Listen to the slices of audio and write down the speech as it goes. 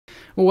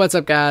Well, what's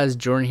up guys,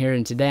 Jordan here,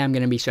 and today I'm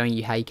going to be showing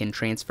you how you can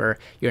transfer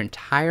your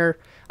entire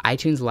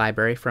iTunes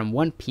library from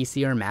one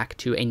PC or Mac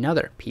to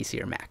another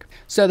PC or Mac.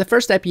 So the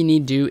first step you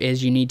need to do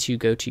is you need to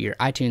go to your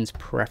iTunes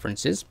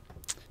preferences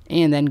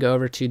and then go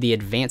over to the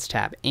advanced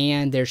tab,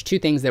 and there's two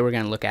things that we're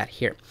going to look at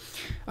here.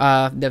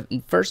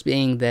 The first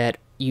being that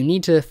you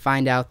need to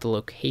find out the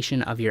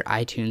location of your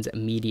iTunes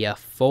media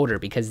folder,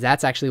 because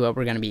that's actually what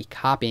we're going to be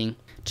copying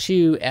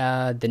to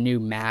the new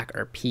Mac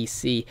or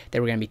PC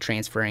that we're going to be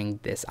transferring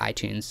this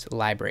iTunes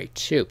library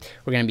to.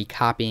 We're going to be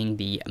copying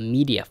the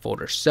media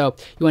folder, so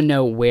you want to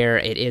know where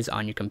it is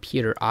on your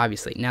computer,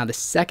 obviously. Now the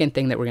second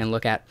thing that we're going to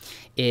look at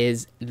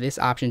is this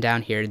option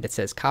down here that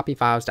says copy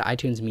files to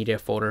iTunes media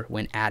folder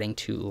when adding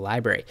to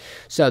library.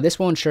 So this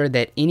will ensure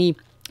that any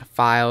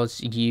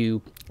files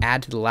you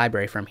add to the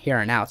library from here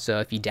on out, so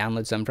if you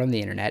download some from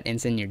the internet and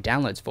it's in your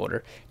downloads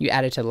folder, you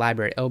add it to the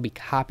library, it will be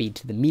copied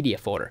to the media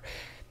folder,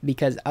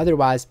 because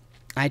otherwise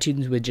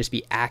iTunes would just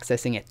be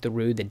accessing it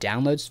through the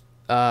downloads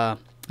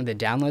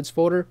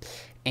folder,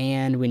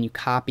 and when you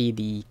copy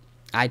the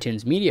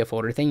iTunes media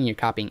folder, thinking you're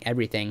copying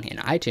everything in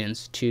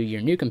iTunes to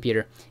your new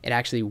computer, it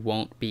actually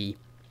won't be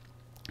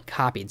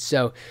copied.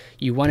 So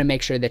you want to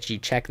make sure that you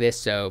check this,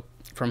 so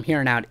from here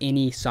on out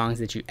any songs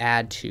that you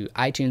add to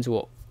iTunes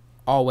will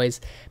always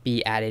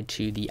be added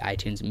to the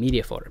iTunes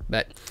media folder.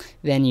 But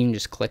then you can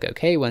just click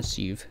OK once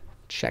you've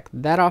checked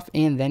that off,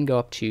 and then go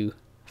up to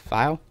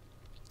File,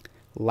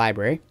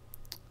 Library,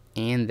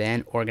 and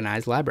then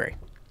Organize Library.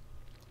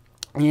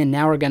 And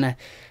now we're going to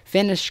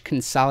finish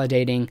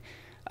consolidating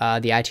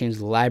the iTunes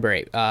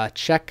library.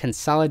 Check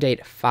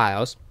Consolidate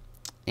Files,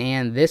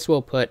 and this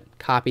will put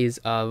copies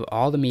of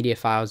all the media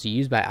files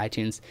used by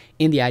iTunes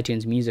in the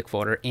iTunes Music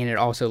folder, and it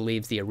also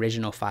leaves the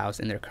original files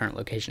in their current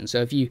location.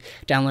 So if you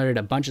downloaded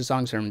a bunch of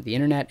songs from the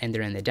internet and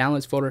they're in the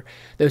downloads folder,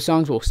 those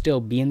songs will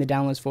still be in the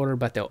downloads folder,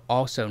 but they'll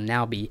also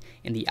now be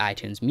in the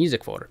iTunes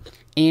Music folder.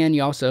 And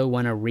you also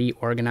want to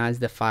reorganize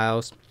the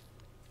files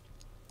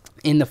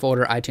in the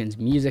folder iTunes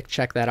Music.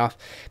 Check that off,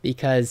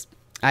 because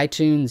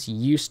iTunes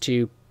used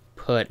to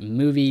put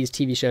movies,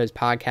 TV shows,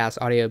 podcasts,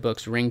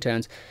 audiobooks,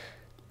 ringtones,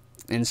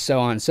 and so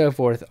on and so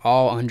forth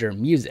all under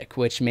music,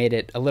 which made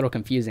it a little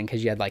confusing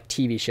because you had like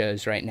TV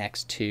shows right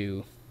next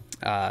to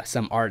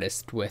some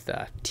artist with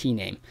a T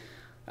name.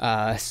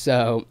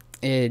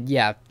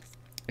 Yeah,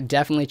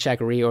 definitely check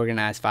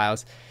Reorganize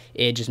Files.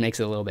 It just makes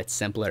it a little bit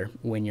simpler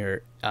when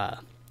you're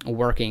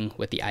working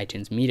with the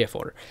iTunes media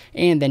folder.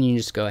 And then you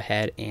just go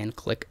ahead and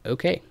click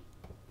OK.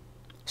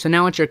 So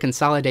now once your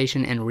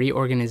consolidation and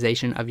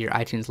reorganization of your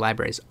iTunes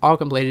library is all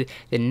completed,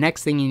 the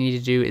next thing you need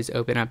to do is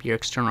open up your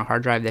external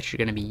hard drive that you're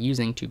going to be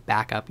using to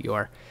back up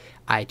your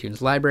iTunes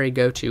library.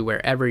 Go to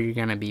wherever you're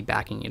going to be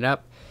backing it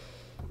up,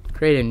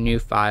 create a new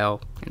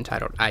file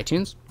entitled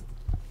iTunes,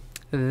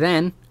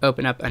 then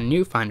open up a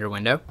new Finder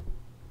window,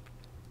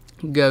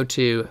 go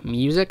to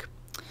Music,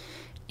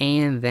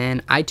 and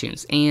then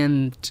iTunes.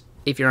 And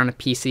if you're on a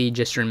PC,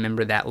 just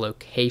remember that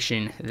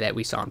location that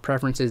we saw in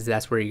Preferences.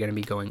 That's where you're going to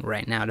be going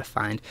right now to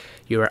find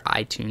your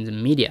iTunes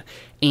media.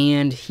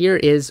 And here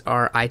is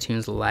our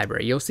iTunes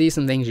library. You'll see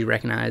some things you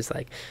recognize,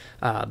 like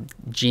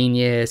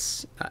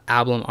Genius,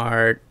 Album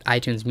Art,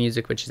 iTunes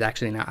Music, which is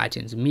actually now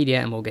iTunes Media,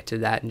 and we'll get to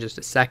that in just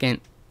a second.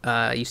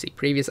 You see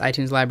previous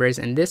iTunes libraries,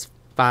 and this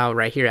file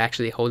right here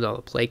actually holds all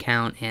the play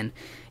count and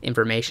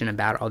information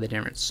about all the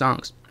different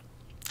songs.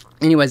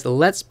 Anyways,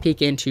 let's peek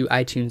into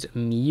iTunes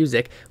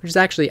Music, which is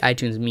actually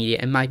iTunes Media.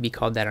 It might be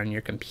called that on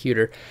your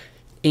computer.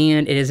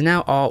 And it is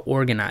now all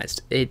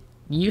organized. It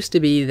used to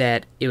be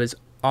that it was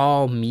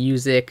all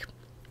music.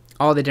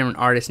 All the different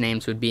artist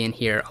names would be in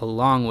here,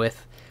 along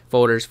with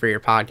folders for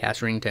your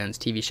podcasts, ringtones,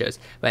 TV shows.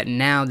 But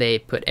now they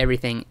put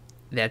everything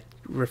that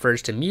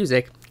refers to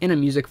music in a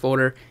music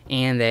folder,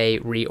 and they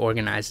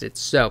reorganized it.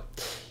 So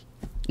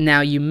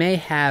now you may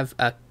have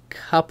a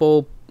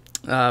couple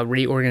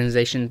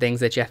reorganization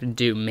things that you have to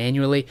do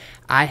manually.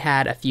 I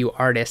had a few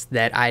artists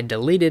that I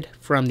deleted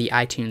from the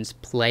iTunes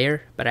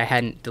player, but I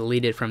hadn't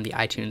deleted from the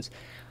iTunes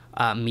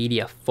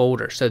media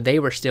folder, so they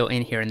were still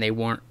in here and they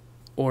weren't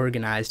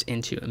organized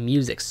into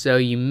music. So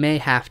you may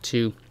have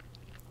to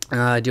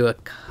do a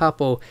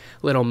couple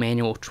little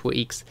manual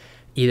tweaks,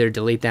 either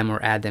delete them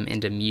or add them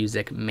into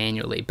music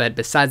manually. But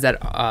besides that,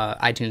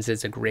 iTunes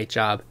does a great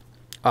job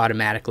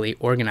automatically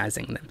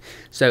organizing them.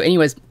 So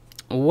anyways,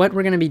 what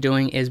we're going to be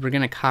doing is we're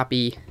going to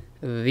copy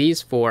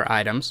these 4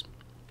 items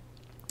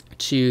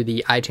to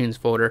the iTunes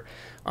folder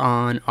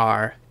on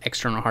our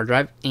external hard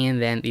drive,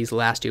 and then these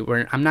last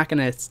 2, I'm not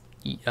going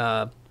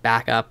to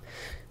back up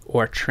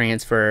or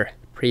transfer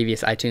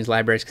previous iTunes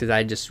libraries because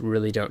I just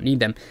really don't need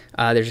them.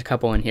 There's a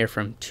couple in here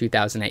from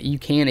 2008. You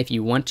can if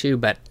you want to,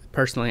 but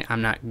personally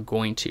I'm not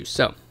going to.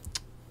 So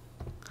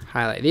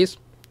highlight these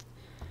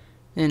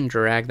and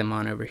drag them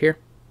on over here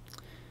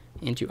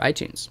into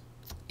iTunes.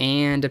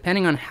 And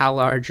depending on how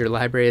large your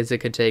library is, it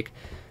could take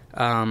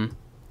from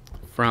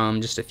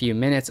just a few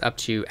minutes up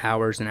to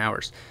hours and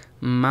hours.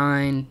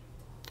 Mine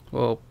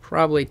will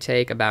probably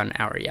take about an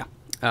hour,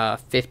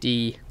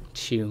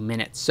 52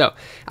 minutes. So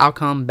I'll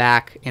come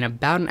back in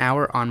about an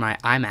hour on my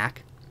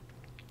iMac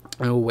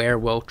where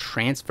we'll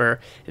transfer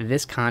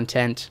this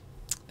content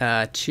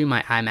to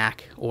my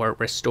iMac or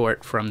restore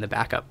it from the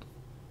backup.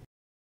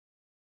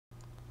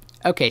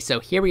 Okay, so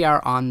here we are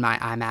on my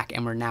iMac,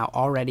 and we're now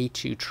all ready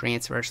to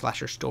transfer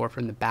 / restore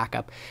from the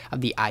backup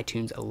of the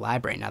iTunes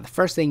library. Now, the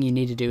first thing you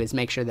need to do is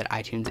make sure that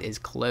iTunes is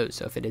closed.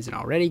 So if it isn't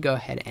already, go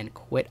ahead and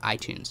quit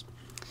iTunes.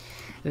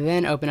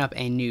 Then open up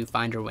a new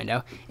Finder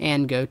window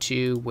and go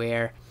to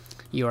where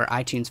your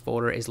iTunes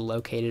folder is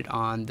located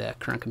on the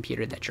current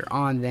computer that you're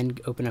on. Then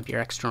open up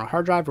your external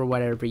hard drive or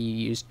whatever you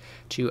used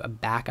to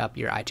back up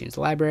your iTunes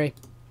library,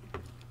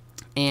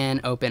 and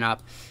open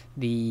up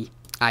the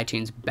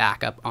iTunes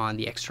backup on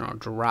the external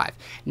drive.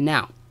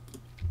 Now,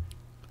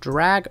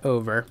 drag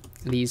over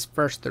these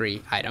first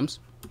 3 items,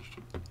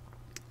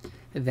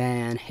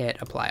 then hit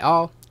Apply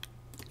All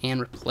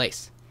and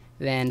Replace.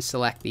 Then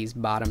select these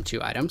bottom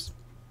 2 items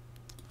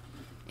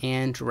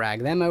and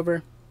drag them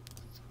over,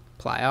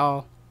 Apply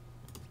All,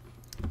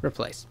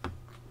 Replace.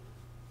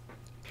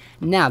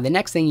 Now, the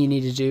next thing you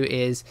need to do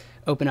is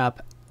open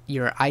up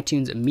your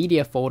iTunes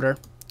media folder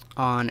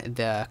on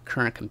the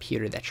current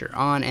computer that you're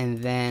on,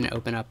 and then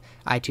open up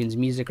iTunes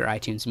Music or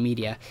iTunes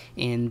Media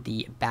in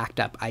the backed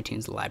up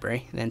iTunes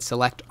library. Then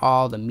select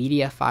all the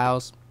media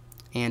files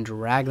and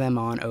drag them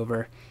on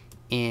over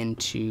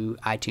into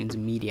iTunes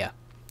Media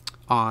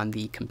on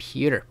the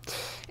computer,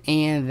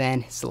 and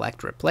then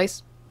select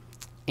Replace,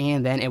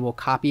 and then it will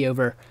copy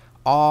over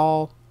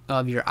all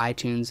of your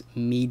iTunes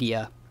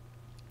Media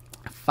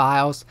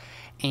files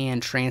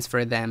and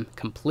transfer them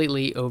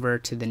completely over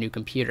to the new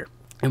computer.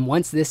 And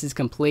once this is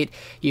complete,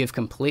 you have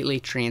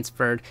completely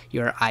transferred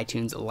your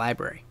iTunes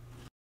library.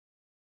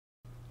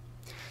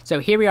 So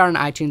here we are on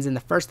iTunes, and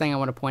the first thing I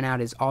want to point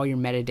out is all your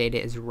metadata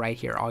is right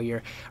here. All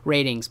your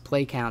ratings,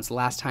 play counts,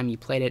 last time you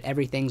played it,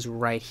 everything's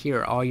right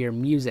here. All your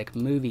music,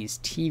 movies,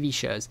 TV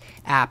shows,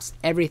 apps,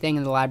 everything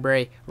in the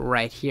library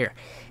right here.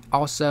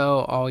 Also,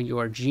 all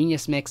your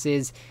Genius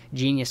mixes,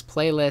 Genius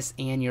playlists,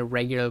 and your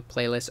regular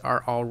playlists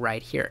are all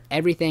right here.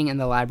 Everything in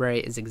the library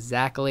is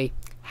exactly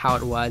how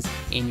it was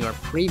in your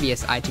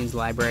previous iTunes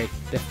library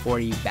before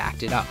you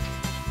backed it up.